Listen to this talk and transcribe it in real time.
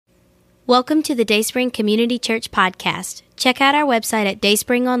Welcome to the Dayspring Community Church podcast. Check out our website at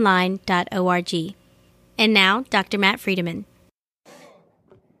dayspringonline.org. And now, Dr. Matt Friedemann.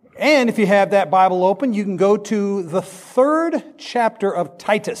 And if you have that Bible open, you can go to the 3rd chapter of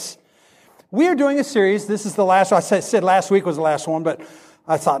Titus. We are doing a series. This is the last one. I said last week was the last one, but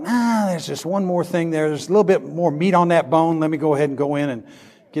I thought, there's just one more thing there. There's a little bit more meat on that bone. Let me go ahead and go in and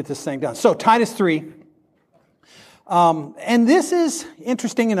get this thing done. So Titus 3. And this is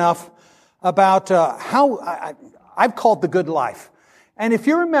interesting enough about how I've called the good life. And if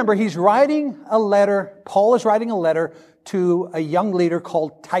you remember, Paul is writing a letter to a young leader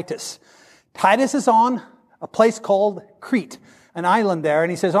called Titus. Titus is on a place called Crete, an island there,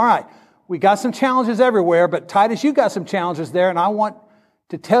 and he says, all right, we got some challenges everywhere, but Titus, you got some challenges there, and I want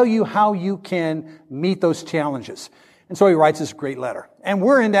to tell you how you can meet those challenges. And so he writes this great letter. And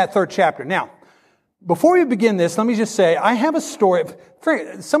we're in that 3rd chapter. Now, before we begin this, let me just say, I have a story.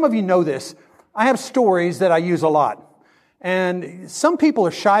 Some of you know this. I have stories that I use a lot. And some people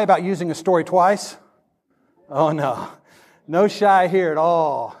are shy about using a story twice. Oh, no. No shy here at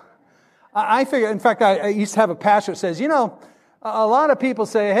all. I figure, in fact, I used to have a pastor that says, a lot of people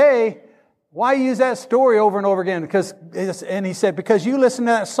say, hey, why use that story over and over again? And he said, because you listen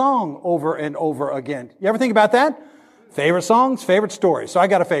to that song over and over again. You ever think about that? Favorite songs, favorite stories. So I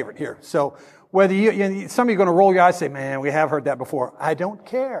got a favorite here. So whether some of you are going to roll your eyes and say, man, we have heard that before. I don't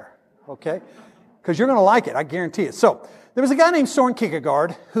care, okay? Because you're going to like it, I guarantee it. So there was a guy named Soren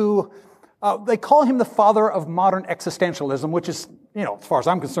Kierkegaard who, they call him the father of modern existentialism, which is, as far as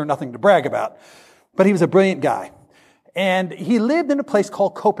I'm concerned, nothing to brag about. But he was a brilliant guy. And he lived in a place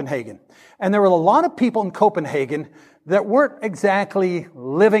called Copenhagen. And there were a lot of people in Copenhagen that weren't exactly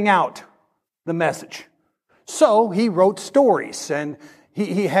living out the message. So he wrote stories, and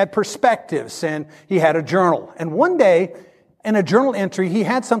he had perspectives, and he had a journal. And one day, in a journal entry, he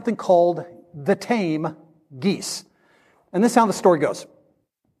had something called the tame geese. And this is how the story goes.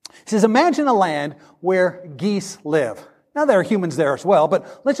 He says, imagine a land where geese live. Now, there are humans there as well,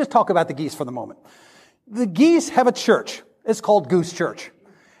 but let's just talk about the geese for the moment. The geese have a church. It's called Goose Church.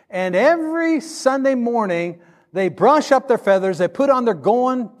 And every Sunday morning, they brush up their feathers, they put on their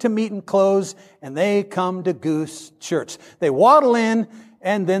going-to-meeting clothes, and they come to Goose Church. They waddle in,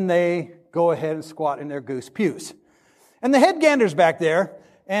 and then they go ahead and squat in their goose pews. And the head gander's back there,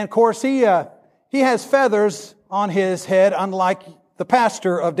 and of course, he has feathers on his head, unlike the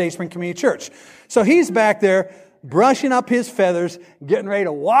pastor of Dayspring Community Church. So he's back there, brushing up his feathers, getting ready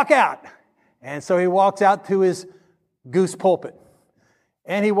to walk out. And so he walks out to his goose pulpit.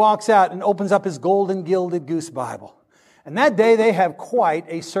 And he walks out and opens up his golden gilded goose Bible. And that day they have quite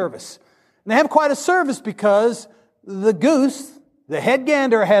a service. And they have quite a service because the goose, the head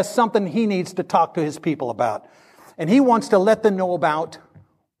gander, has something he needs to talk to his people about. And he wants to let them know about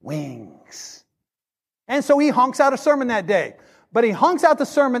wings. And so he honks out a sermon that day. But he honks out the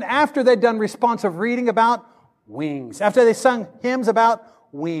sermon after they'd done responsive reading about wings. After they sung hymns about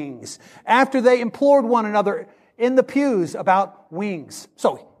wings. After they implored one another in the pews about wings.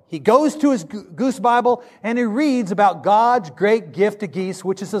 So he goes to his goose Bible and he reads about God's great gift to geese,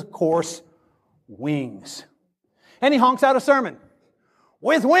 which is, of course, wings. And he honks out a sermon.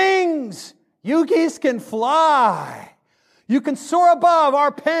 With wings, you geese can fly. You can soar above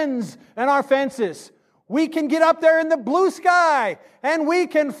our pens and our fences. We can get up there in the blue sky and we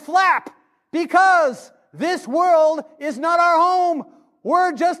can flap because this world is not our home.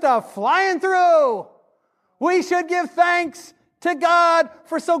 We're just a flying through. We should give thanks to God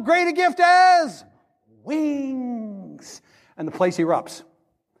for so great a gift as wings. And the place erupts.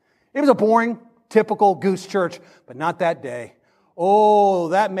 It was a boring, typical goose church, but not that day. Oh,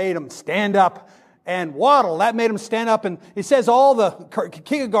 that made them stand up and waddle. That made them stand up. And it says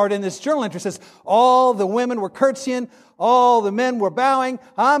Kierkegaard in this journal entry says, all the women were curtsying, all the men were bowing.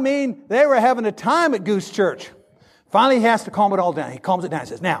 I mean, they were having a time at Goose Church. Finally, he has to calm it all down. He calms it down. He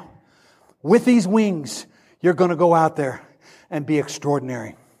says, now, with these wings, you're going to go out there and be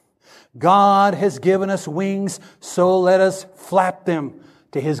extraordinary. God has given us wings, so let us flap them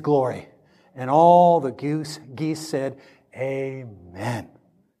to His glory. And all the geese said, amen.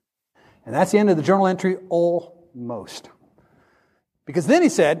 And that's the end of the journal entry, almost. Because then he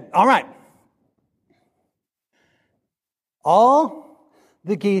said, all right, all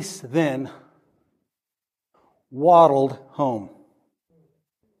the geese then waddled home.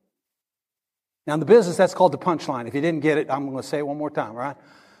 Now in the business, that's called the punchline. If you didn't get it, I'm going to say it one more time, all right?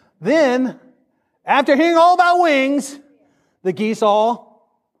 Then, after hearing all about wings, the geese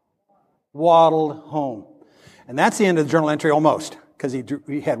all waddled home. And that's the end of the journal entry almost, because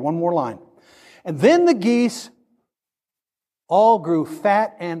he had one more line. And then the geese all grew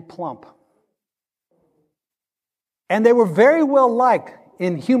fat and plump. And they were very well liked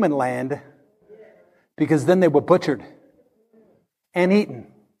in human land because then they were butchered and eaten.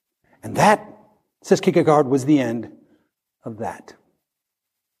 And that, says Kierkegaard, was the end of that.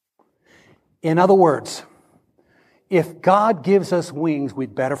 In other words, if God gives us wings,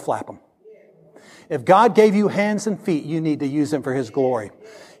 we'd better flap them. If God gave you hands and feet, you need to use them for His glory.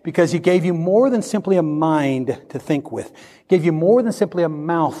 Because He gave you more than simply a mind to think with. Gave you more than simply a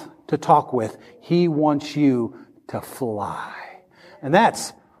mouth to talk with. He wants you to fly. And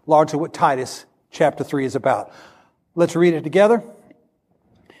that's largely what Titus chapter 3 is about. Let's read it together.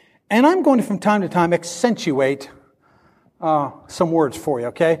 And I'm going to, from time to time, accentuate some words for you,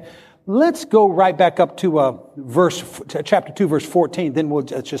 okay? Let's go right back up to chapter 2, verse 14. Then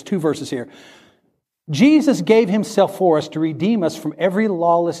it's just 2 verses here. Jesus gave Himself for us to redeem us from every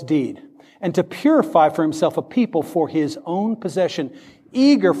lawless deed and to purify for Himself a people for His own possession,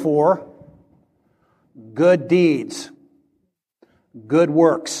 eager for good deeds, good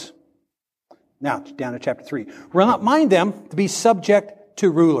works. Now, down to chapter 3. Remind them to be subject to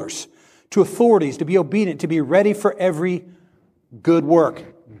rulers, to authorities, to be obedient, to be ready for every good work,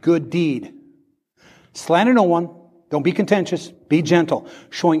 good deed. Slander no one. Don't be contentious. Be gentle,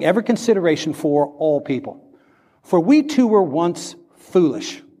 showing every consideration for all people. For we too were once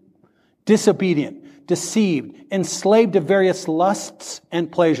foolish, disobedient, deceived, enslaved to various lusts and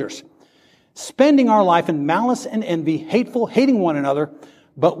pleasures, spending our life in malice and envy, hateful, hating one another.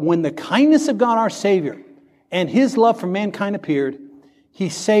 But when the kindness of God our Savior and His love for mankind appeared, He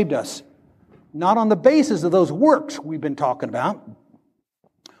saved us, not on the basis of those works we've been talking about,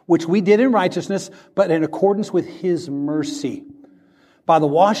 which we did in righteousness, but in accordance with His mercy, by the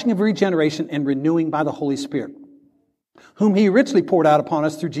washing of regeneration and renewing by the Holy Spirit, whom He richly poured out upon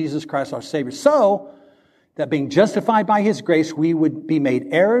us through Jesus Christ our Savior, so that being justified by His grace, we would be made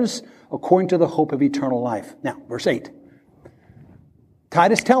heirs according to the hope of eternal life. Now, verse 8.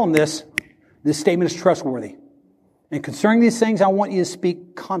 Titus, tell him this. This statement is trustworthy. And concerning these things, I want you to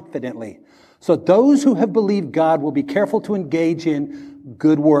speak confidently. So those who have believed God will be careful to engage in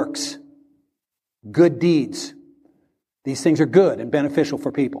good works, good deeds. These things are good and beneficial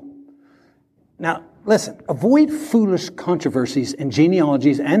for people. Now, listen, avoid foolish controversies and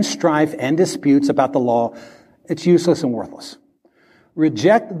genealogies and strife and disputes about the law. It's useless and worthless.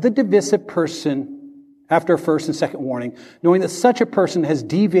 Reject the divisive person after a first and second warning, knowing that such a person has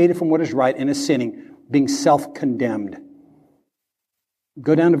deviated from what is right and is sinning, being self-condemned.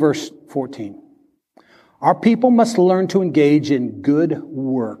 Go down to verse 14. Our people must learn to engage in good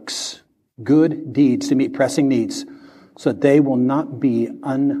works, good deeds to meet pressing needs, so that they will not be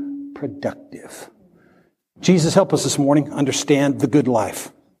unproductive. Jesus, help us this morning understand the good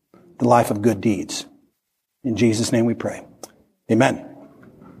life, the life of good deeds. In Jesus' name we pray. Amen.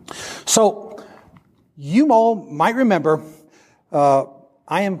 So, you all might remember, I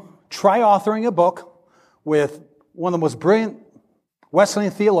am tri-authoring a book with one of the most brilliant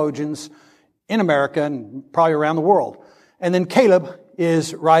Wesleyan theologians in America and probably around the world. And then Caleb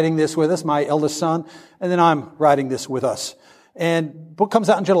is writing this with us, my eldest son, and then I'm writing this with us. And the book comes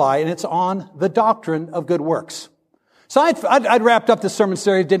out in July, and it's on the doctrine of good works. So I'd wrapped up this sermon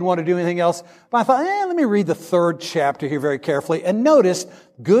series, didn't want to do anything else, but I thought, let me read the 3rd chapter here very carefully, and noticed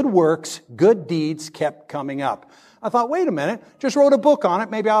good works, good deeds kept coming up. I thought, wait a minute, just wrote a book on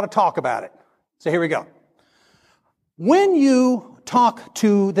it, maybe I ought to talk about it. So here we go. When you talk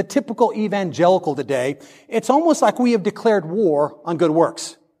to the typical evangelical today, it's almost like we have declared war on good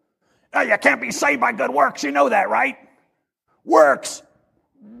works. Oh, you can't be saved by good works, you know that, right? Works.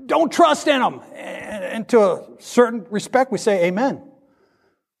 Don't trust in them. And to a certain respect, we say amen.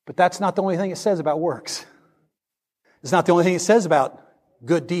 But that's not the only thing it says about works. It's not the only thing it says about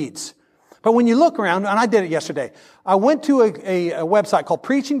good deeds. But when you look around, and I did it yesterday, I went to a website called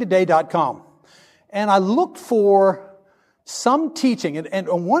preachingtoday.com, and I looked for some teaching, and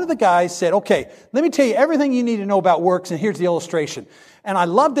one of the guys said, okay, let me tell you everything you need to know about works, and here's the illustration. And I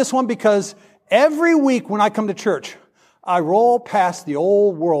love this one because every week when I come to church, I roll past the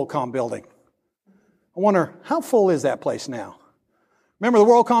old WorldCom building. I wonder, how full is that place now? Remember the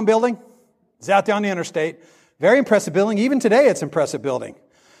WorldCom building? It's out there on the interstate. Very impressive building. Even today it's an impressive building.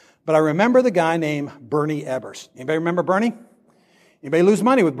 But I remember the guy named Bernie Ebbers. Anybody remember Bernie? Anybody lose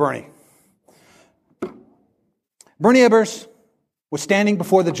money with Bernie? Bernie Ebbers was standing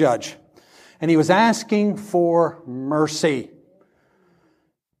before the judge, and he was asking for mercy.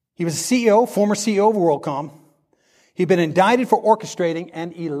 He was a CEO, former CEO of WorldCom. He'd been indicted for orchestrating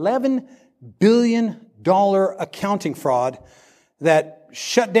an $11 billion accounting fraud that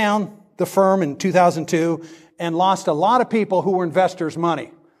shut down the firm in 2002 and lost a lot of people who were investors'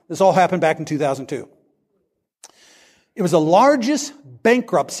 money. This all happened back in 2002. It was the largest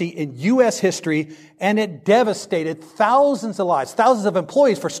bankruptcy in U.S. history, and it devastated thousands of lives, thousands of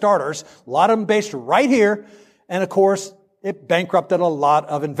employees for starters, a lot of them based right here. And of course, it bankrupted a lot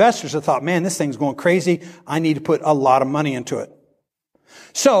of investors that thought, man, this thing's going crazy. I need to put a lot of money into it.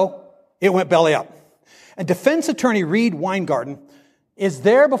 So it went belly up. And defense attorney Reed Weingarten is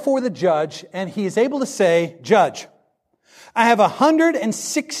there before the judge, and he is able to say, Judge, I have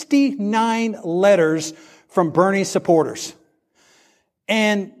 169 letters from Bernie's supporters.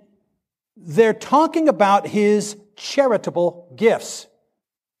 And they're talking about his charitable gifts.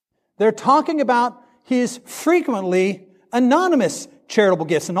 They're talking about his frequently anonymous charitable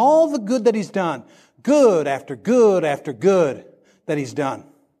gifts and all the good that he's done. Good after good after good that he's done.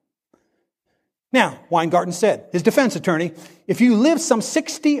 Now, Weingarten said, his defense attorney, if you live some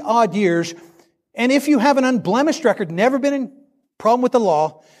 60 odd years, and if you have an unblemished record, never been in problem with the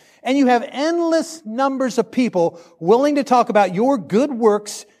law, and you have endless numbers of people willing to talk about your good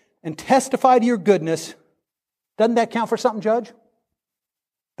works and testify to your goodness, doesn't that count for something, Judge?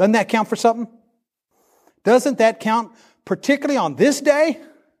 Doesn't that count for something? Doesn't that count particularly on this day?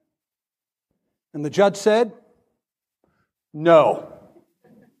 And the judge said, no.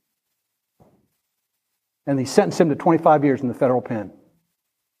 And he sentenced him to 25 years in the federal pen.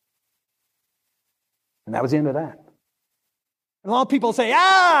 And that was the end of that. And a lot of people say,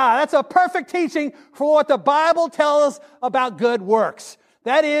 that's a perfect teaching for what the Bible tells us about good works.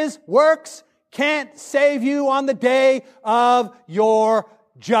 That is, works can't save you on the day of your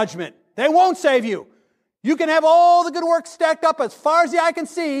judgment. They won't save you. You can have all the good works stacked up as far as the eye can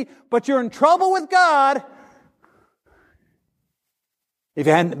see, but you're in trouble with God if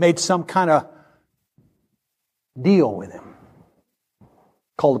you hadn't made some kind of deal with Him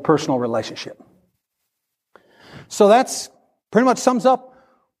called a personal relationship. So that's pretty much sums up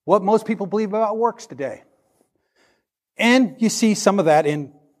what most people believe about works today. And you see some of that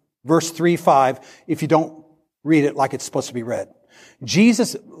in verse 3-5 if you don't read it like it's supposed to be read.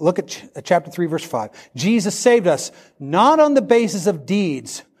 Jesus, look at chapter 3, verse 5. Jesus saved us not on the basis of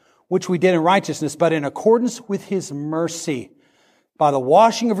deeds, which we did in righteousness, but in accordance with His mercy, by the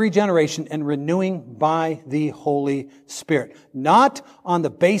washing of regeneration and renewing by the Holy Spirit. Not on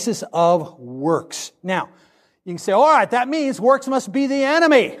the basis of works. Now, you can say, all right, that means works must be the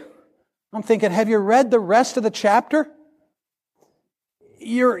enemy. I'm thinking, have you read the rest of the chapter?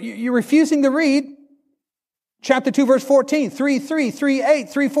 You're refusing to read chapter 2, verse 14, 3:3,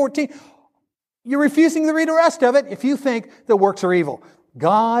 3:8, 3:14. You're refusing to read the rest of it if you think the works are evil.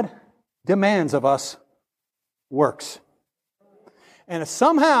 God demands of us works. And if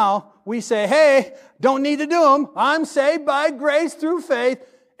somehow we say, hey, don't need to do them, I'm saved by grace through faith,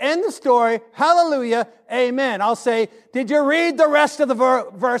 end the story, hallelujah, amen. I'll say, did you read the rest of the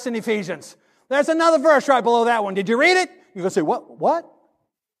verse in Ephesians? There's another verse right below that one. Did you read it? You're going to say, what?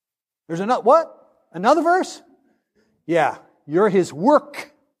 There's another, what? Another verse? Yeah, you're His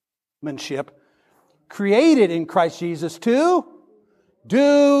workmanship, created in Christ Jesus to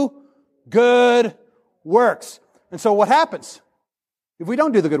do good works. And so what happens if we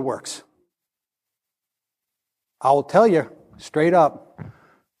don't do the good works? I will tell you straight up,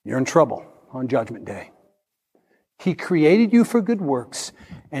 you're in trouble on Judgment Day. He created you for good works,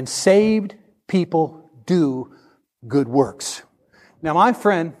 and saved people do good works. Now, my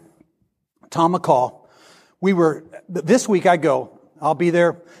friend Tom McCall, this week I'll be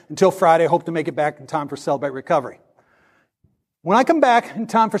there until Friday. I hope to make it back in time for Celebrate Recovery. When I come back in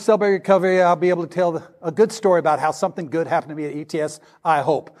time for Celebrate Recovery, I'll be able to tell a good story about how something good happened to me at ETS, I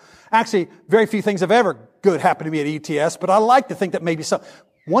hope. Actually, very few things have ever good happened to me at ETS, but I like to think that maybe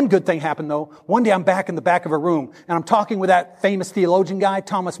one good thing happened though. One day I'm back in the back of a room, and I'm talking with that famous theologian guy,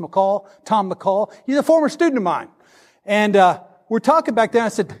 Tom McCall. He's a former student of mine. And we're talking back there,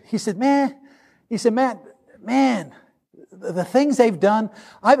 and he said, Matt, the things they've done,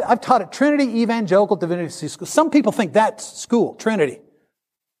 I've taught at Trinity Evangelical Divinity School. Some people think that school, Trinity,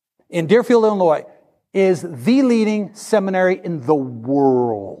 in Deerfield, Illinois, is the leading seminary in the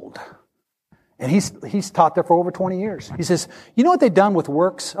world. And he's taught there for over 20 years. He says, you know what they've done with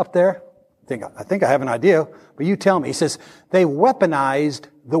works up there? I think I have an idea, but you tell me. He says, they weaponized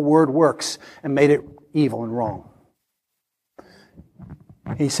the word works and made it evil and wrong.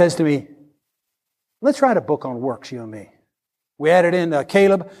 He says to me, let's write a book on works, you and me. We added in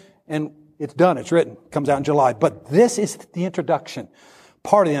Caleb, and it's done. It's written. It comes out in July. But this is the introduction,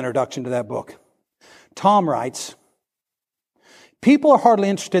 part of the introduction to that book. Tom writes, people are hardly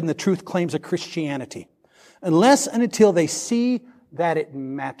interested in the truth claims of Christianity unless and until they see that it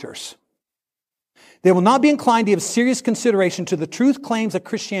matters. They will not be inclined to give serious consideration to the truth claims of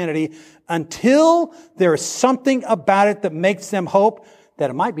Christianity until there is something about it that makes them hope that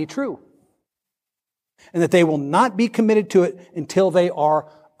it might be true. And that they will not be committed to it until they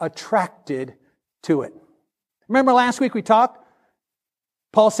are attracted to it. Remember last week we talked?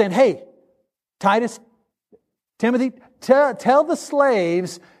 Paul saying, hey, Titus, Timothy, tell the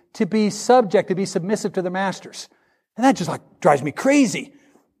slaves to be subject, to be submissive to their masters. And that just drives me crazy.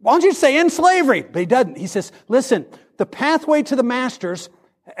 Why don't you say in slavery? But he doesn't. He says, listen, the pathway to the masters,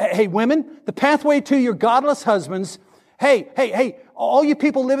 hey, women, the pathway to your godless husbands, hey, all you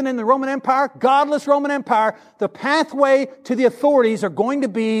people living in the Roman Empire, godless Roman Empire, the pathway to the authorities are going to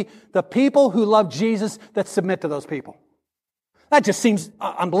be the people who love Jesus that submit to those people. That just seems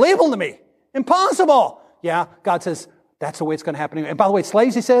unbelievable to me. Impossible. Yeah, God says that's the way it's going to happen. And by the way,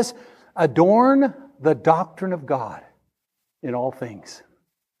 slaves, he says, adorn the doctrine of God in all things.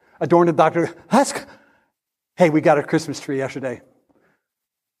 Adorn the doctrine. Hey, we got a Christmas tree yesterday.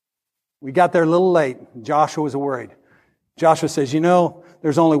 We got there a little late. Joshua was worried. Joshua says,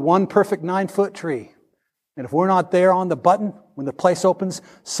 there's only one perfect 9-foot tree. And if we're not there on the button, when the place opens,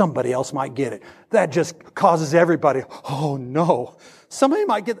 somebody else might get it. That just causes everybody, oh no, somebody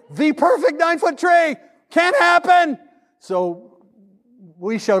might get the perfect 9-foot tree. Can't happen. So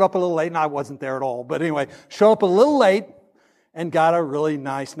we showed up a little late, and I wasn't there at all. But anyway, showed up a little late and got a really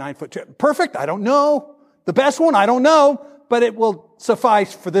nice 9-foot tree. Perfect? I don't know. The best one? I don't know. But it will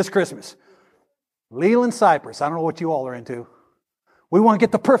suffice for this Christmas. Leland cypress. I don't know what you all are into. We want to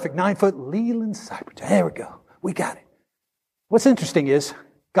get the perfect 9-foot Leland cypress. There we go. We got it. What's interesting is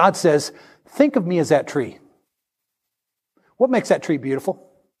God says, think of me as that tree. What makes that tree beautiful?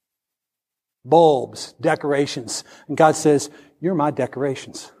 Bulbs, decorations. And God says, you're my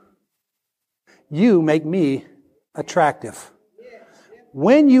decorations. You make me attractive.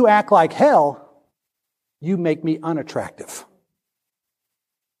 When you act like hell, you make me unattractive.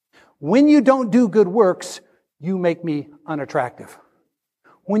 When you don't do good works, you make me unattractive.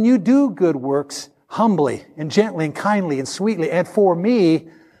 When you do good works humbly and gently and kindly and sweetly and for me,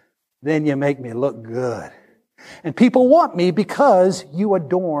 then you make me look good. And people want me because you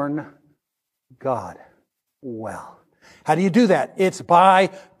adorn God well. How do you do that? It's by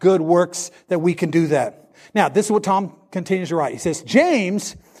good works that we can do that. Now, this is what Tom continues to write. He says,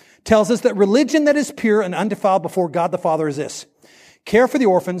 James tells us that religion that is pure and undefiled before God the Father is this: care for the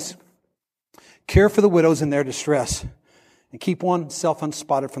orphans, care for the widows in their distress, and keep oneself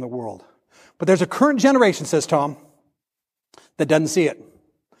unspotted from the world. But there's a current generation, says Tom, that doesn't see it.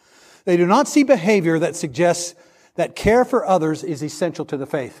 They do not see behavior that suggests that care for others is essential to the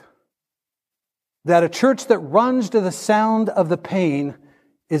faith. That a church that runs to the sound of the pain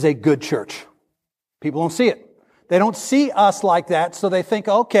is a good church. People don't see it. They don't see us like that, so they think,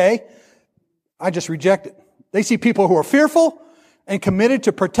 okay, I just reject it. They see people who are fearful and committed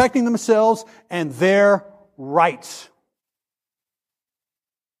to protecting themselves and their rights.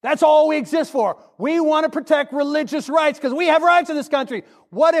 That's all we exist for. We want to protect religious rights because we have rights in this country.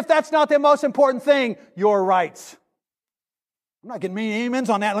 What if that's not the most important thing? Your rights. I'm not getting many amens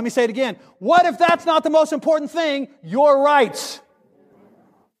on that. Let me say it again. What if that's not the most important thing? Your rights.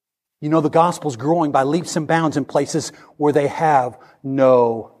 The gospel's growing by leaps and bounds in places where they have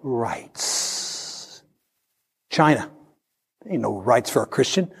no rights. China. There ain't no rights for a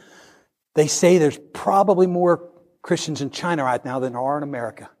Christian. They say there's probably more Christians in China right now than there are in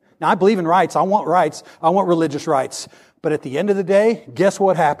America. Now, I believe in rights. I want rights. I want religious rights. But at the end of the day, guess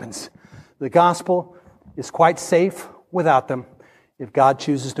what happens? The gospel is quite safe without them if God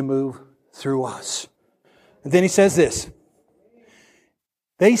chooses to move through us. And then he says this.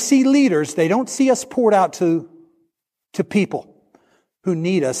 They see leaders. They don't see us poured out to people who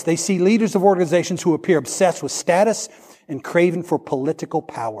need us. They see leaders of organizations who appear obsessed with status and craving for political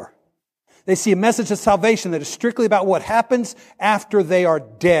power. They see a message of salvation that is strictly about what happens after they are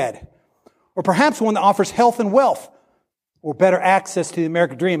dead. Or perhaps one that offers health and wealth or better access to the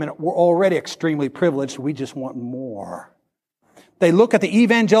American dream. And we're already extremely privileged. We just want more. They look at the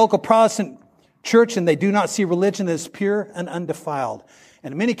evangelical Protestant church and they do not see religion that is pure and undefiled.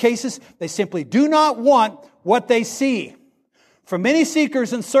 And in many cases, they simply do not want what they see. For many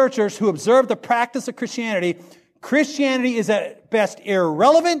seekers and searchers who observe the practice of Christianity, Christianity is at best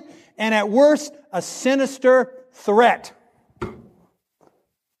irrelevant and at worst a sinister threat.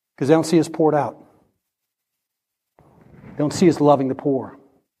 Because they don't see us poured out. They don't see us loving the poor.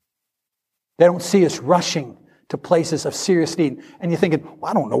 They don't see us rushing to places of serious need. And you're thinking,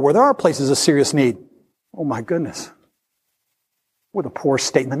 well, I don't know where there are places of serious need. Oh my goodness. We're the poorest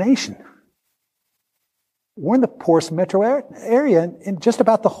state in the nation. We're in the poorest metro area in just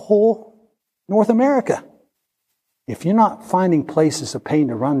about the whole North America. If you're not finding places of pain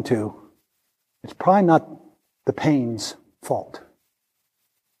to run to, it's probably not the pain's fault.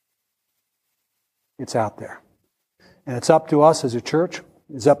 It's out there. And it's up to us as a church,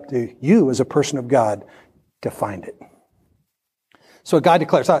 it's up to you as a person of God to find it. So God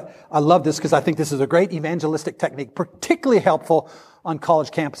declares, I love this because I think this is a great evangelistic technique, particularly helpful on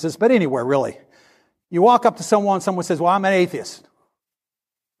college campuses, but anywhere really. You walk up to someone says, well, I'm an atheist.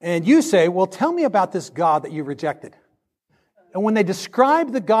 And you say, well, tell me about this God that you rejected. And when they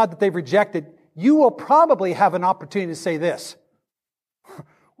describe the God that they've rejected, you will probably have an opportunity to say this.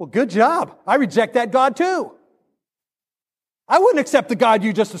 Well, good job. I reject that God too. I wouldn't accept the God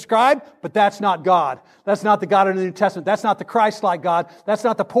you just described, but that's not God. That's not the God of the New Testament. That's not the Christ-like God. That's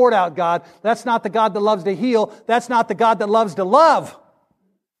not the poured-out God. That's not the God that loves to heal. That's not the God that loves to love.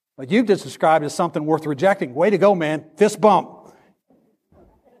 What you've just described as something worth rejecting. Way to go, man. Fist bump.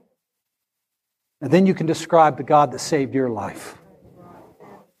 And then you can describe the God that saved your life.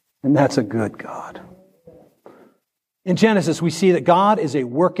 And that's a good God. In Genesis, we see that God is a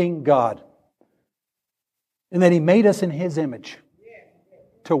working God. And that He made us in His image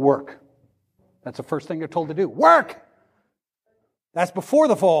to work. That's the first thing they're told to do. Work! That's before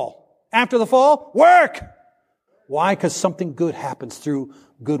the fall. After the fall, work! Why? Because something good happens through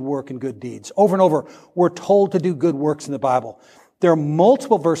good work and good deeds. Over and over, we're told to do good works in the Bible. There are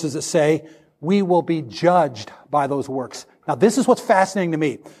multiple verses that say we will be judged by those works. Now, this is what's fascinating to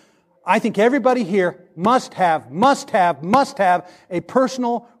me. I think everybody here must have a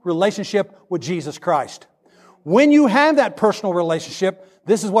personal relationship with Jesus Christ. When you have that personal relationship,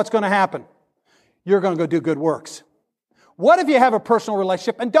 this is what's going to happen. You're going to go do good works. What if you have a personal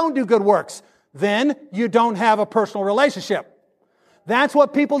relationship and don't do good works? Then you don't have a personal relationship. That's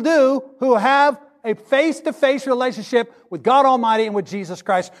what people do who have a face-to-face relationship with God Almighty and with Jesus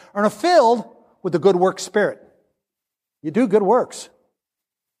Christ and are filled with the good works spirit. You do good works.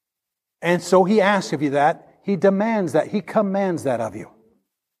 And so He asks of you that. He demands that. He commands that of you.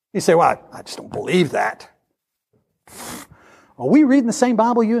 You say, well, I just don't believe that. Are we reading the same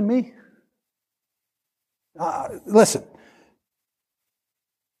Bible, you and me? Listen.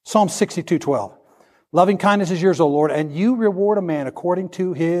 Psalm 62:12. Loving kindness is yours, O Lord, and you reward a man according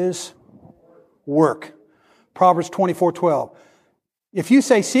to his work. Proverbs 24:12. If you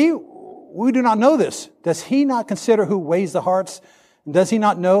say, see, we do not know this, does He not consider who weighs the hearts? And does He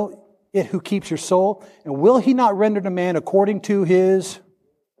not know it who keeps your soul? And will He not render to man according to his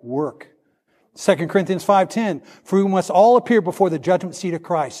work? 2 Corinthians 5:10, for we must all appear before the judgment seat of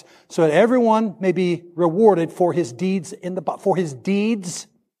Christ, so that everyone may be rewarded for his deeds in the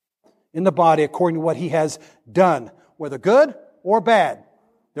body according to what he has done, whether good or bad.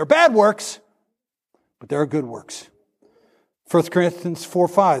 They're bad works, but they're good works. 1 Corinthians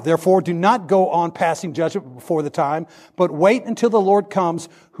 4:5, therefore do not go on passing judgment before the time, but wait until the Lord comes,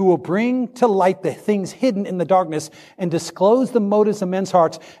 who will bring to light the things hidden in the darkness and disclose the motives of men's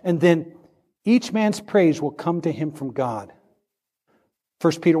hearts, and then each man's praise will come to him from God.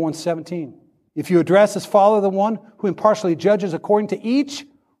 1 Peter 1:17. If you address as follow the one who impartially judges according to each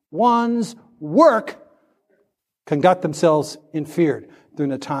one's work, conduct themselves in fear during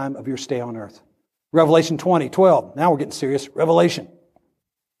the time of your stay on earth. Revelation 20:12. Now we're getting serious. Revelation.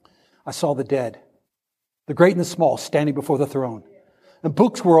 I saw the dead, the great and the small, standing before the throne. And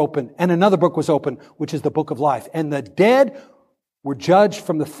books were open, and another book was open, which is the book of life. And the dead were judged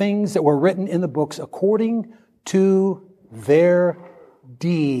from the things that were written in the books according to their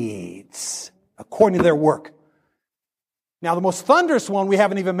deeds, according to their work. Now, the most thunderous one we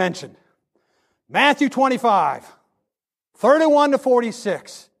haven't even mentioned. Matthew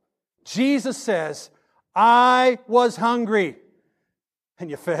 25:31-46. Jesus says, I was hungry,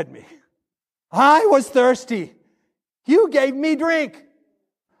 and you fed me. I was thirsty. You gave me drink.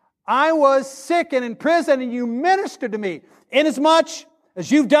 I was sick and in prison, and you ministered to me. Inasmuch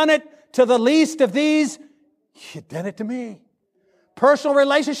as you've done it to the least of these, you've done it to me. Personal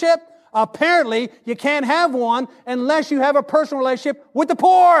relationship? Apparently, you can't have one unless you have a personal relationship with the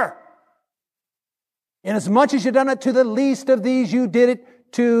poor. Inasmuch as you've done it to the least of these, you did it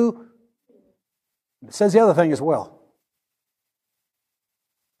to... It says the other thing as well.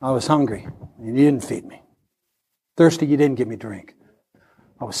 I was hungry, and you didn't feed me. Thirsty, you didn't give me drink.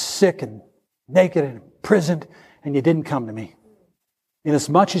 I was sick and naked and imprisoned, and you didn't come to me.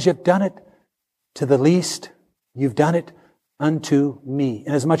 Inasmuch as you've done it to the least, you've done it unto me.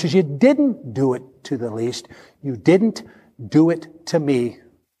 And as much as you didn't do it to the least, you didn't do it to me.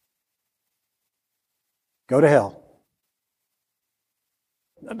 Go to hell.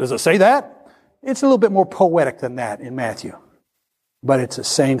 Does it say that? It's a little bit more poetic than that in Matthew. But it's the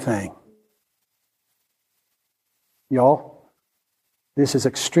same thing. Y'all, this is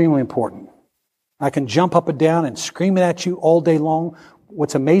extremely important. I can jump up and down and scream it at you all day long.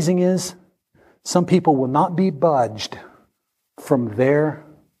 What's amazing is some people will not be budged from their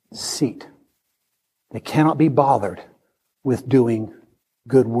seat. They cannot be bothered with doing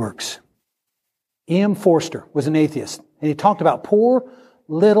good works. E.M. Forster was an atheist, and he talked about poor,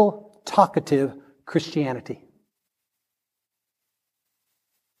 little, talkative Christianity.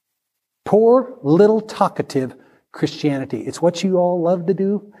 Poor, little, talkative Christianity. It's what you all love to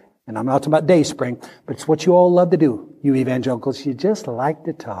do, and I'm not talking about Dayspring, but it's what you all love to do, you evangelicals. You just like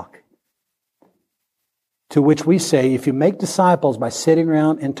to talk. To which we say, if you make disciples by sitting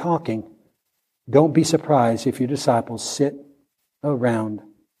around and talking, don't be surprised if your disciples sit around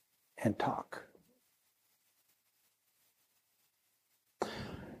and talk.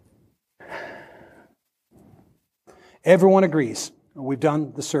 Everyone agrees. We've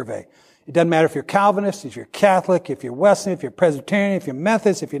done the survey. It doesn't matter if you're Calvinist, if you're Catholic, if you're Wesleyan, if you're Presbyterian, if you're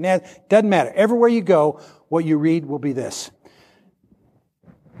Methodist, if you're it doesn't matter. Everywhere you go, what you read will be this.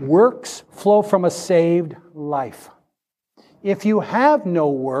 Works flow from a saved life. If you have no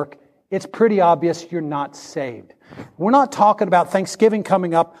work, it's pretty obvious you're not saved. We're not talking about Thanksgiving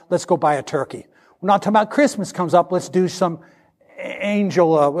coming up, let's go buy a turkey. We're not talking about Christmas comes up, let's do some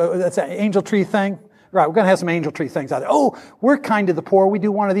that's an angel tree thing. Right, we're going to have some angel tree things out there. Oh, we're kind to the poor. We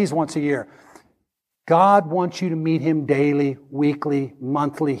do one of these once a year. God wants you to meet Him daily, weekly,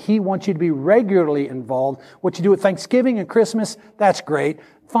 monthly. He wants you to be regularly involved. What you do at Thanksgiving and Christmas, that's great.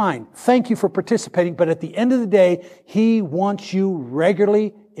 Fine. Thank you for participating. But at the end of the day, He wants you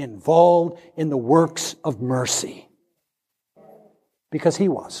regularly involved in the works of mercy. Because He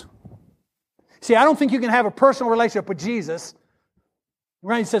was. See, I don't think you can have a personal relationship with Jesus.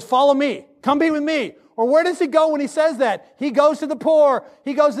 Right? He says, follow me. Come be with me. Or where does He go when He says that? He goes to the poor.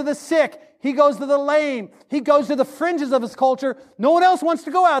 He goes to the sick. He goes to the lame. He goes to the fringes of His culture. No one else wants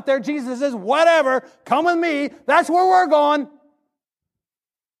to go out there. Jesus says, whatever, come with me. That's where we're going.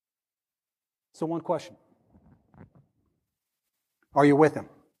 So one question. Are you with Him?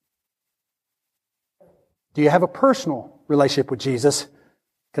 Do you have a personal relationship with Jesus?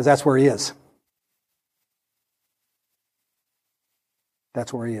 Because that's where He is.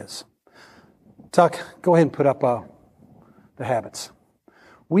 That's where He is. Tuck, go ahead and put up the habits.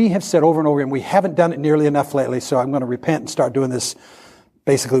 We have said over and over again, we haven't done it nearly enough lately, so I'm going to repent and start doing this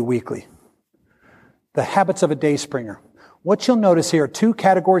basically weekly. The habits of a Dayspringer. What you'll notice here are two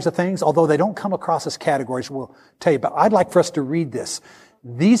categories of things, although they don't come across as categories, we'll tell you, but I'd like for us to read this.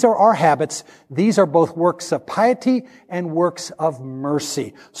 These are our habits. These are both works of piety and works of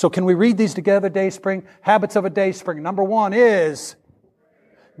mercy. So can we read these together, Dayspring? Habits of a Dayspring. Number one is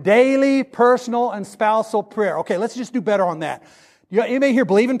daily, personal, and spousal prayer. Okay, let's just do better on that. Anybody here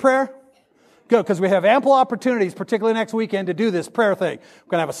believe in prayer? Good, because we have ample opportunities, particularly next weekend, to do this prayer thing. We're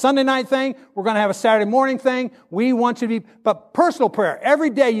going to have a Sunday night thing. We're going to have a Saturday morning thing. We want you to be, but personal prayer.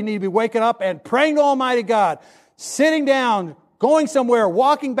 Every day you need to be waking up and praying to Almighty God, sitting down, going somewhere,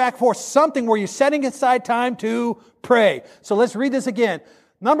 walking back and forth, something where you're setting aside time to pray. So let's read this again.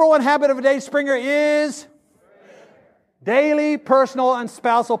 Number one habit of a Dayspringer is daily, personal, and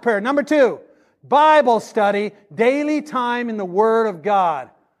spousal prayer. Number two, Bible study, daily time in the Word of God.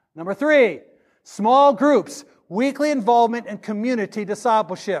 Number three, small groups, weekly involvement in community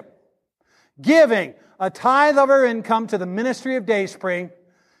discipleship. Giving a tithe of our income to the ministry of Dayspring.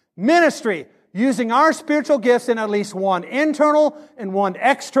 Ministry, using our spiritual gifts in at least one internal and one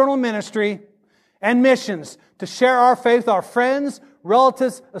external ministry. And missions, to share our faith with our friends,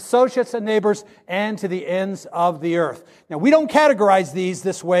 relatives, associates, and neighbors, and to the ends of the earth. Now, we don't categorize these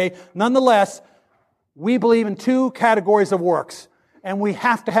this way. Nonetheless, we believe in two categories of works, and we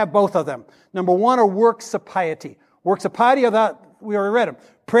have to have both of them. Number one are works of piety. Works of piety are that, we already read them.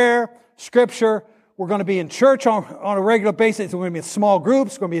 Prayer, Scripture. We're going to be in church on a regular basis. We're going to be in small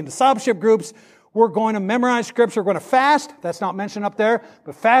groups. We're going to be in discipleship groups. We're going to memorize Scripture. We're going to fast. That's not mentioned up there.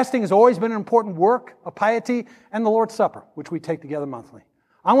 But fasting has always been an important work of piety. And the Lord's Supper, which we take together monthly.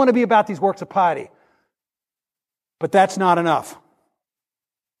 I want to be about these works of piety. But that's not enough.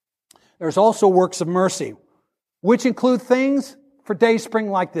 There's also works of mercy, which include things for Dayspring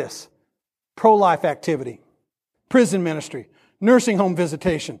like this. Pro-life activity, prison ministry, nursing home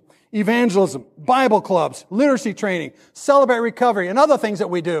visitation, evangelism, Bible clubs, literacy training, Celebrate Recovery, and other things that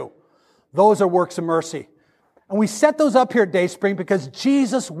we do. Those are works of mercy. And we set those up here at Dayspring because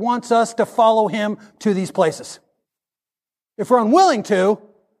Jesus wants us to follow Him to these places. If we're unwilling to,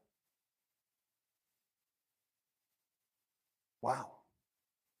 wow.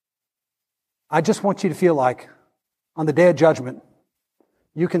 I just want you to feel like on the day of judgment,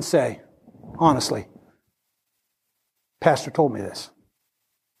 you can say, honestly, Pastor told me this.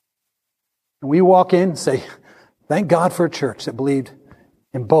 And we walk in and say, thank God for a church that believed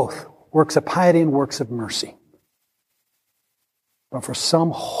in both works of piety and works of mercy. But for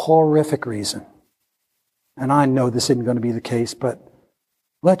some horrific reason, and I know this isn't going to be the case, but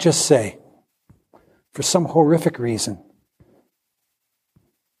let's just say, for some horrific reason,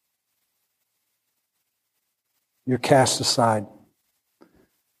 you're cast aside.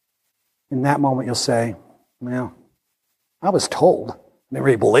 In that moment, you'll say, well, I was told. I didn't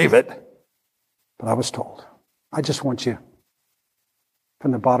really believe it, but I was told. I just want you,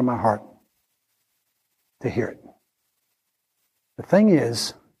 from the bottom of my heart, to hear it. The thing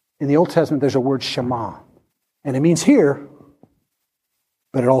is, in the Old Testament, there's a word Shema. And it means hear,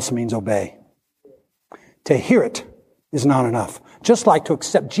 but it also means obey. To hear it is not enough. Just like to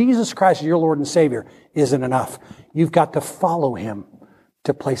accept Jesus Christ as your Lord and Savior isn't enough. You've got to follow Him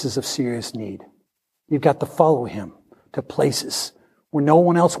to places of serious need. You've got to follow Him to places where no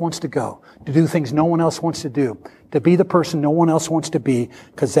one else wants to go, to do things no one else wants to do, to be the person no one else wants to be,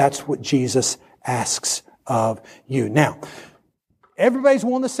 because that's what Jesus asks of you. Now, everybody's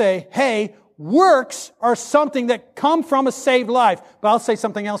willing to say, hey, works are something that come from a saved life. But I'll say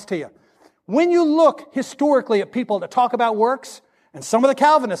something else to you. When you look historically at people that talk about works, and some of the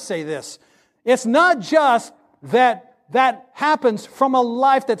Calvinists say this, it's not just that happens from a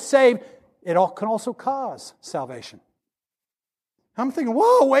life that's saved, it can also cause salvation. I'm thinking,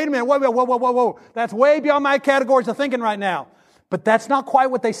 whoa, wait a minute, whoa. That's way beyond my categories of thinking right now. But that's not quite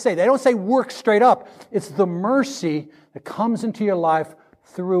what they say. They don't say works straight up. It's the mercy that comes into your life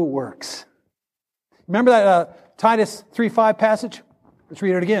through works. Remember that Titus 3:5 passage? Let's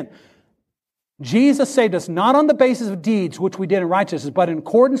read it again. Jesus saved us not on the basis of deeds which we did in righteousness, but in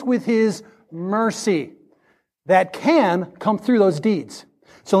accordance with His mercy that can come through those deeds.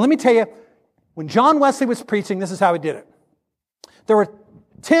 So let me tell you, when John Wesley was preaching, this is how he did it. There were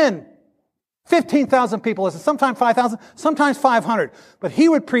 10, 15,000 people, sometimes 5,000, sometimes 500. But he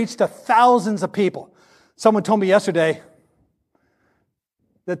would preach to thousands of people. Someone told me yesterday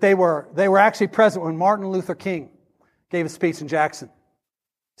that they were actually present when Martin Luther King gave a speech in Jackson.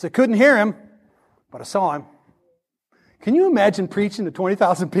 So I couldn't hear him, but I saw him. Can you imagine preaching to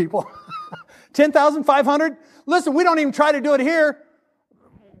 20,000 people? 10,500? Listen, we don't even try to do it here.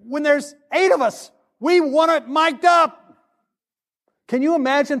 When there's 8 of us, we want it mic'd up. Can you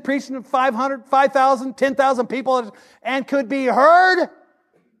imagine preaching to 500, 5,000, 10,000 people and could be heard?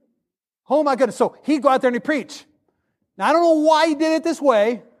 Oh my goodness. So he'd go out there and he'd preach. Now I don't know why he did it this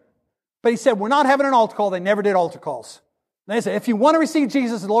way, but he said, we're not having an altar call. They never did altar calls. And they said, if you want to receive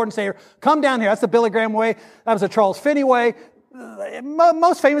Jesus as Lord and Savior, come down here. That's the Billy Graham way. That was the Charles Finney way.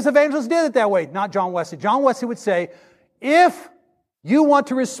 Most famous evangelists did it that way, not John Wesley. John Wesley would say, if you want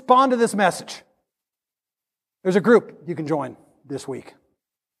to respond to this message, there's a group you can join this week.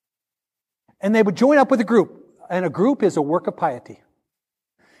 And they would join up with a group. And a group is a work of piety.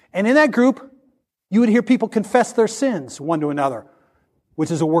 And in that group, you would hear people confess their sins one to another,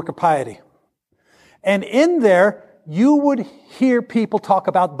 which is a work of piety. And in there, you would hear people talk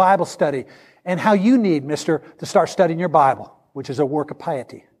about Bible study and how you need, mister, to start studying your Bible, which is a work of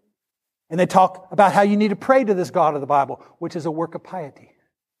piety. And they talk about how you need to pray to this God of the Bible, which is a work of piety.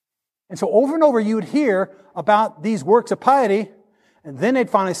 And so over and over, you would hear about these works of piety, and then they'd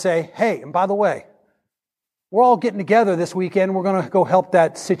finally say, hey, and by the way, we're all getting together this weekend. We're going to go help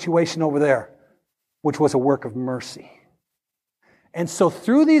that situation over there, which was a work of mercy. And so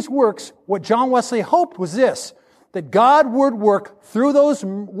through these works, what John Wesley hoped was this, that God would work through those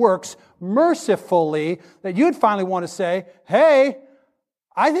works mercifully, that you'd finally want to say, hey,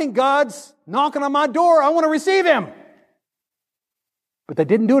 I think God's knocking on my door. I want to receive Him. But they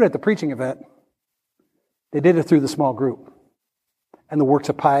didn't do it at the preaching event. They did it through the small group and the works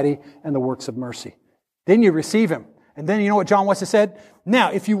of piety and the works of mercy. Then you receive Him. And then you know what John Wesley said?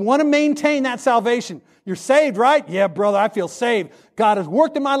 Now, if you want to maintain that salvation, you're saved, right? Yeah, brother, I feel saved. God has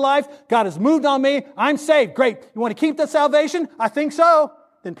worked in my life. God has moved on me. I'm saved. Great. You want to keep that salvation? I think so.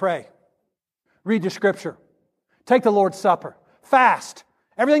 Then pray. Read your scripture. Take the Lord's Supper. Fast.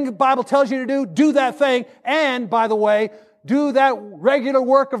 Everything the Bible tells you to do that thing. And, by the way, do that regular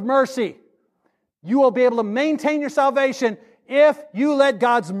work of mercy. You will be able to maintain your salvation if you let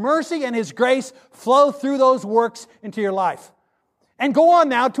God's mercy and His grace flow through those works into your life. And go on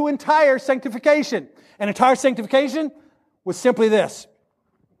now to entire sanctification. And entire sanctification was simply this.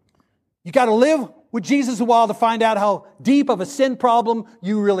 You got to live with Jesus a while to find out how deep of a sin problem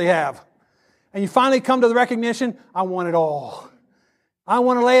you really have. And you finally come to the recognition, I want it all. I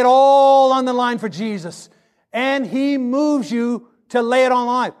want to lay it all on the line for Jesus. And He moves you to lay it on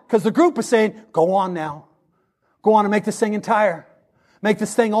the line. Because the group is saying, go on now. Go on and make this thing entire. Make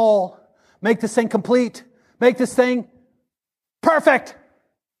this thing all. Make this thing complete. Make this thing perfect.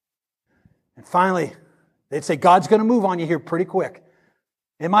 And finally, they'd say, God's going to move on you here pretty quick.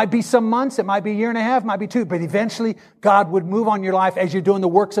 It might be some months, it might be a year and a half, it might be two, but eventually God would move on your life as you're doing the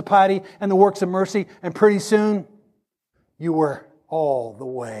works of piety and the works of mercy, and pretty soon you were all the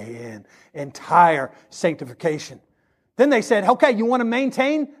way in entire sanctification. Then they said, okay, you want to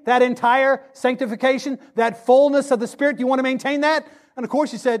maintain that entire sanctification, that fullness of the Spirit, you want to maintain that? And of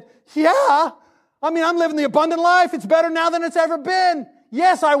course you said, yeah, I'm living the abundant life. It's better now than it's ever been.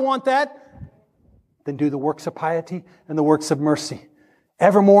 Yes, I want that. Then do the works of piety and the works of mercy.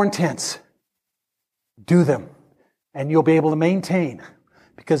 Ever more intense. Do them. And you'll be able to maintain.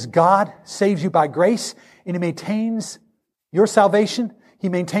 Because God saves you by grace, and He maintains your salvation. He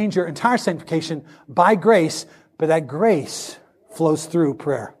maintains your entire sanctification by grace, but that grace flows through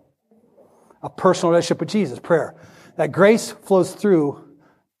prayer. A personal relationship with Jesus, prayer. That grace flows through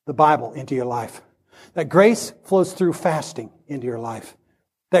the Bible into your life. That grace flows through fasting into your life.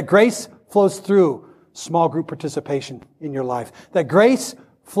 That grace flows through small group participation in your life. That grace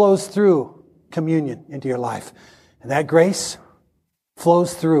flows through communion into your life. And that grace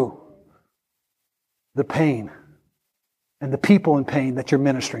flows through the pain and the people in pain that you're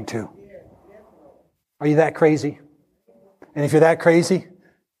ministering to. Are you that crazy? And if you're that crazy,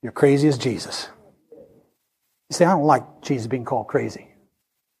 you're crazy as Jesus. You say, I don't like Jesus being called crazy.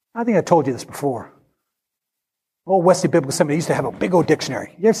 I think I told you this before. Old Wesley Biblical Seminary used to have a big old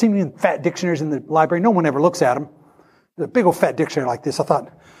dictionary. You ever seen any fat dictionaries in the library? No one ever looks at them. There's a big old fat dictionary like this. I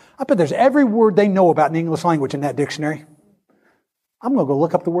thought, I bet there's every word they know about in the English language in that dictionary. I'm going to go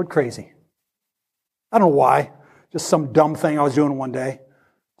look up the word crazy. I don't know why. Just some dumb thing I was doing one day.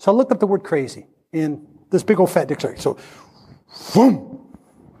 So I looked up the word crazy in this big old fat dictionary. So, boom.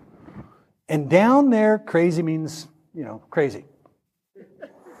 And down there, crazy means, crazy.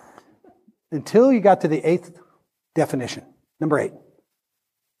 Until you got to the 8th definition. Number 8.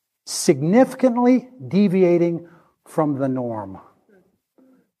 Significantly deviating from the norm.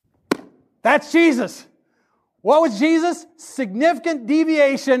 That's Jesus. What was Jesus? Significant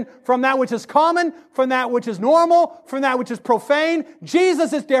deviation from that which is common, from that which is normal, from that which is profane.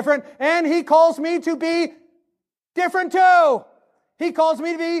 Jesus is different, and He calls me to be different too. He calls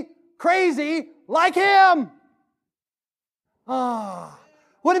me to be crazy like Him.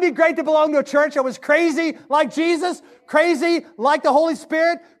 Wouldn't it be great to belong to a church that was crazy like Jesus, crazy like the Holy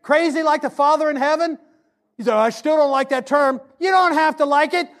Spirit, crazy like the Father in heaven? You say, I still don't like that term. You don't have to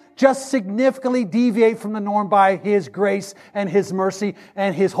like it. Just significantly deviate from the norm by His grace and His mercy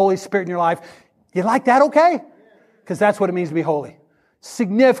and His Holy Spirit in your life. You like that? Okay? Because that's what it means to be holy.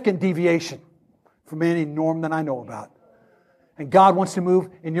 Significant deviation from any norm that I know about. And God wants to move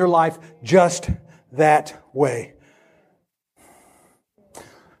in your life just that way.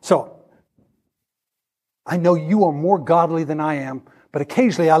 So, I know you are more godly than I am, but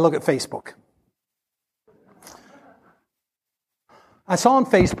occasionally I look at Facebook. I saw on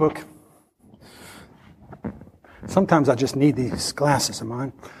Facebook, sometimes I just need these glasses of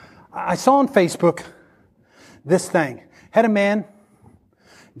mine. I saw on Facebook this thing. Had a man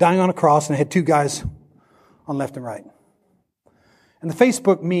dying on a cross, and it had two guys on left and right. And the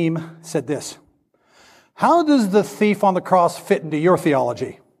Facebook meme said this: how does the thief on the cross fit into your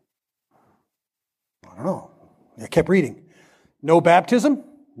theology? I don't know. I kept reading. No baptism,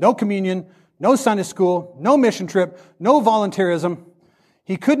 no communion, no Sunday school, no mission trip, no volunteerism.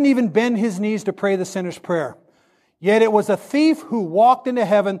 He couldn't even bend his knees to pray the sinner's prayer. Yet it was a thief who walked into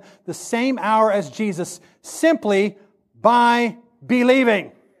heaven the same hour as Jesus, simply by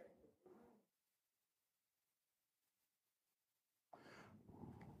believing.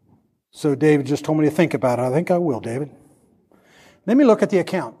 So David just told me to think about it. I think I will, David. Let me look at the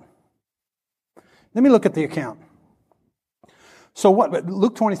account. So what?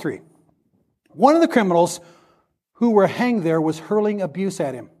 Luke 23. One of the criminals who were hanged there was hurling abuse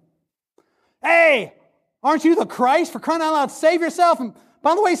at him. Hey, aren't you the Christ? For crying out loud, save yourself. And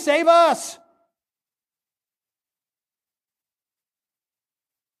by the way, save us.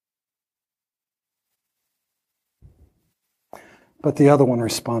 But the other one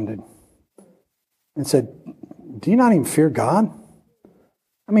responded and said, do you not even fear God?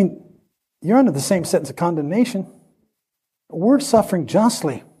 I mean, you're under the same sentence of condemnation. We're suffering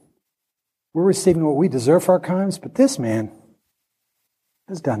justly. We're receiving what we deserve for our crimes, but this man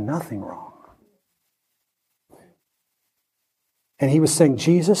has done nothing wrong. And he was saying,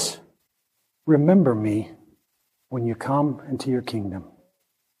 Jesus, remember me when you come into your kingdom.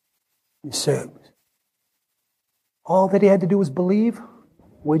 He said, all that he had to do was believe.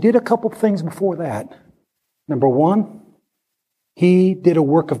 Well, he did a couple things before that. Number one, he did a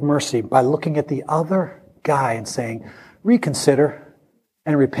work of mercy by looking at the other guy and saying, reconsider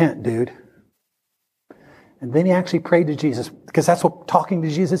and repent, dude. And then he actually prayed to Jesus, because that's what talking to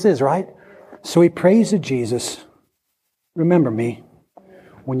Jesus is, right? So he prays to Jesus, remember me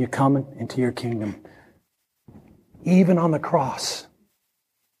when you come into your kingdom. Even on the cross,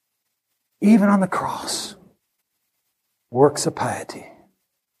 works of piety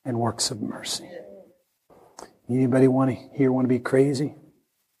and works of mercy. Anybody want to be crazy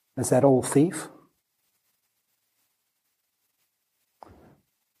as that old thief?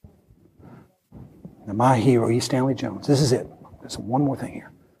 Now, my hero, E. Stanley Jones. This is it. There's one more thing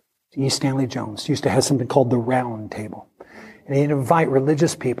here. E. Stanley Jones used to have something called the Round Table. And he'd invite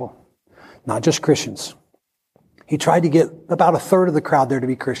religious people, not just Christians. He tried to get about a third of the crowd there to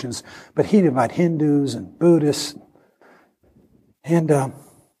be Christians, but he'd invite Hindus and Buddhists. And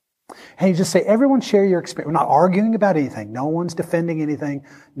he'd just say, everyone share your experience. We're not arguing about anything. No one's defending anything.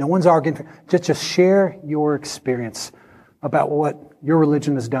 No one's arguing. Just share your experience about what your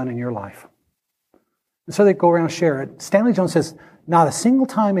religion has done in your life. And so they go around and share it. Stanley Jones says, not a single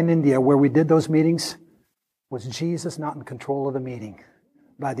time in India where we did those meetings was Jesus not in control of the meeting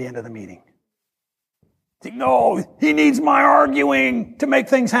by the end of the meeting. No, he needs my arguing to make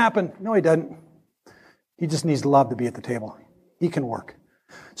things happen. No, he doesn't. He just needs love to be at the table. He can work.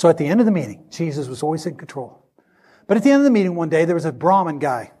 So at the end of the meeting, Jesus was always in control. But at the end of the meeting one day, there was a Brahmin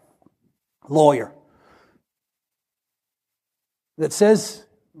guy, lawyer, that says,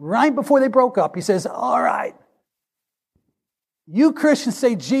 right before they broke up, he says, all right, you Christians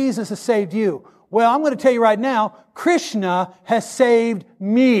say Jesus has saved you. Well, I'm going to tell you right now, Krishna has saved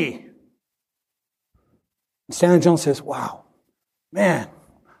me. And Stanley Jones says, wow, man,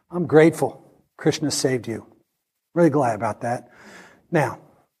 I'm grateful Krishna saved you. Really glad about that. Now,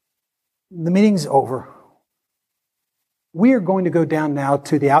 the meeting's over. We are going to go down now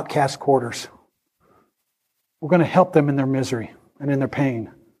to the outcast quarters. We're going to help them in their misery and in their pain.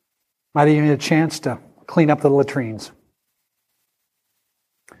 Might even get a chance to clean up the latrines.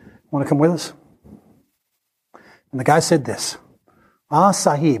 Want to come with us? And the guy said this, Ah,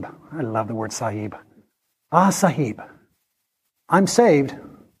 Sahib. I love the word Sahib. Ah, Sahib. I'm saved,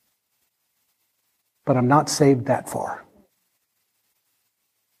 but I'm not saved that far.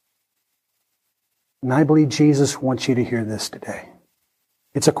 And I believe Jesus wants you to hear this today.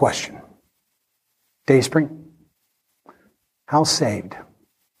 It's a question. Dayspring, how saved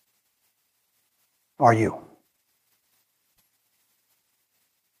are you?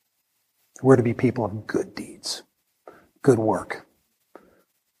 We're to be people of good deeds, good work.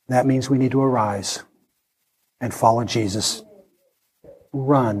 That means we need to arise and follow Jesus.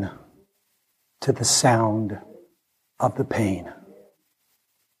 Run to the sound of the pain.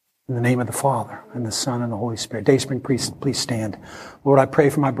 In the name of the Father, and the Son, and the Holy Spirit. Dayspring, please stand. Lord, I pray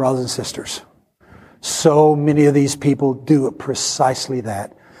for my brothers and sisters. So many of these people do precisely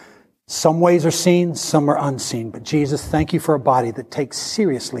that. Some ways are seen, some are unseen. But Jesus, thank you for a body that takes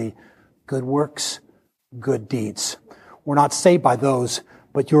seriously good works, good deeds. We're not saved by those,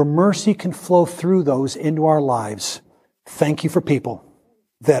 but your mercy can flow through those into our lives. Thank you for people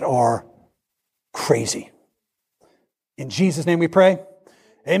that are crazy. In Jesus' name we pray.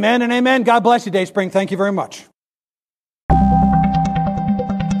 Amen and amen. God bless you, Dayspring. Thank you very much.